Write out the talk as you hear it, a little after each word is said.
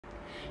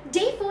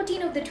Day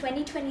 14 of the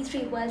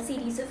 2023 World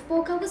Series of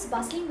Poker was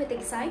bustling with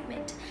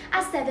excitement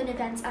as 7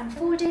 events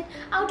unfolded,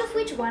 out of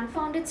which one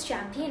found its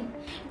champion.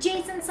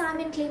 Jason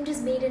Simon claimed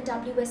his maiden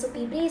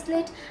WSOP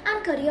bracelet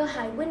and career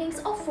high winnings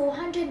of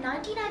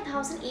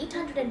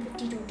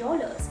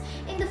 $499,852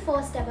 in the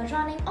first ever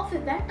running of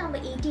event number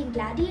 18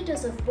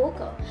 Gladiators of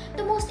Poker,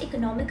 the most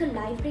economical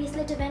live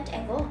bracelet event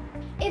ever.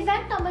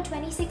 Event number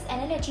 26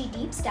 NLHE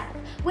Deepstack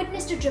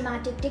witnessed a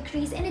dramatic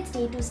decrease in its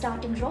day 2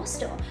 starting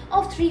roster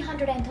of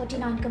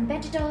 339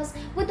 competitors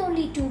with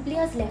only 2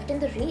 players left in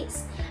the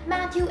race.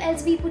 Matthew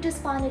Elsby put his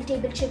final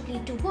table chip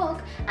lead to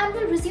work and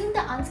will resume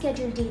the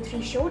unscheduled day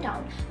 3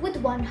 showdown with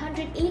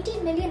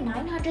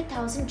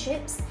 180,900,000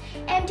 chips.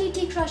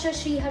 MTT crusher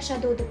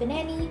Sriharsha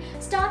Doddapaneni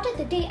started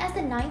the day as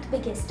the 9th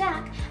biggest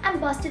stack and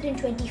busted in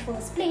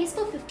 21st place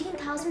for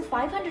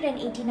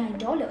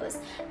 $15,589,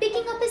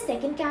 picking up his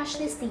second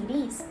cashless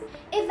series.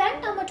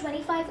 Event number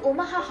 25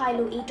 Omaha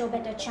High-Low 8 or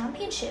Better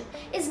Championship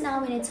is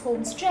now in its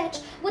home stretch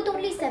with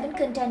only 7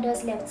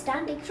 contenders left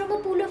standing from a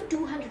pool of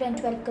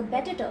 212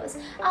 competitors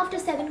after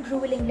 7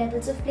 grueling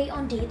levels of play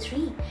on day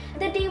 3.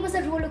 The day was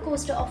a roller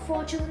coaster of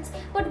fortunes,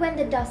 but when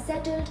the dust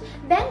settled,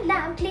 Ben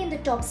Lamb claimed the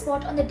top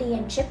spot on the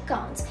day-end chip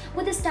counts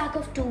with a stack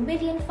of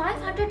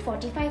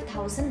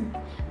 2,545,000.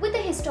 With a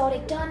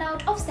historic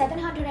turnout of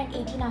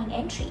 789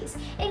 entries,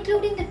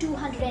 including the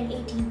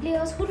 218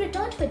 players who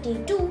returned for day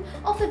 2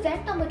 of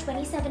event number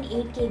 27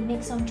 8-game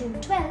mix on June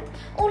 12th,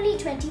 only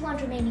 21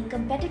 remaining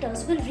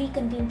competitors will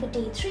reconvene for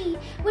day 3,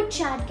 with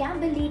Chad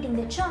Gamble leading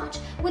the charge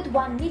with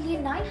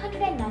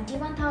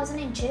 1,991,000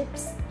 in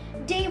chips.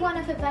 Day 1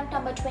 of event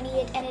number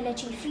 28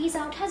 NLHE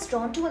Freeze-Out has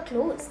drawn to a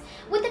close.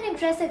 With an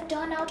impressive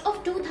turnout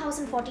of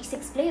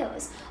 2,046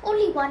 players,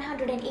 only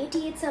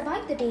 188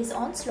 survived the day's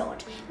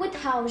onslaught, with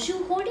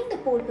Horseshoe holding the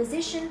pole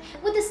position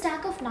with a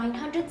stack of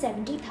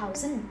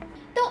 970,000.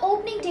 The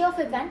opening day of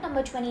event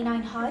number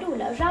 29 High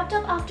Roller wrapped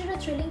up after a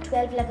thrilling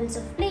 12 levels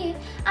of play,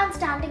 and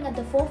standing at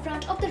the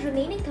forefront of the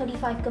remaining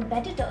 35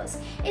 competitors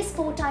is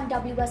 4-time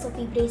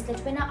WSOP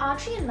bracelet winner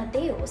Adrian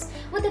Mateos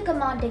with a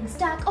commanding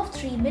stack of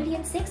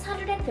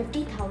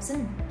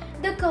 3,650,000.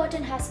 The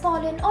curtain has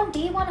fallen on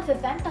day 1 of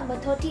event number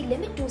 30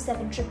 Limit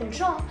 27 Triple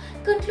Draw,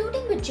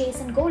 concluding with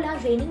Jason Gola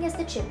reigning as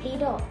the chip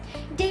leader.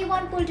 Day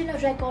 1 pulled in a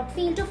record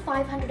field of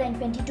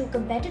 522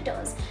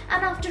 competitors,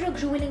 and after a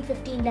grueling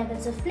 15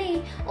 levels of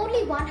play,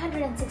 only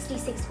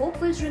 166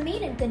 hopefuls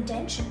remain in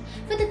contention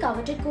for the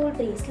coveted gold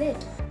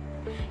bracelet.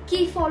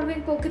 Keep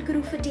following Poker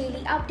Guru for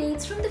daily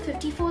updates from the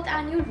 54th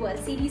Annual World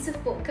Series of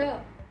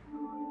Poker.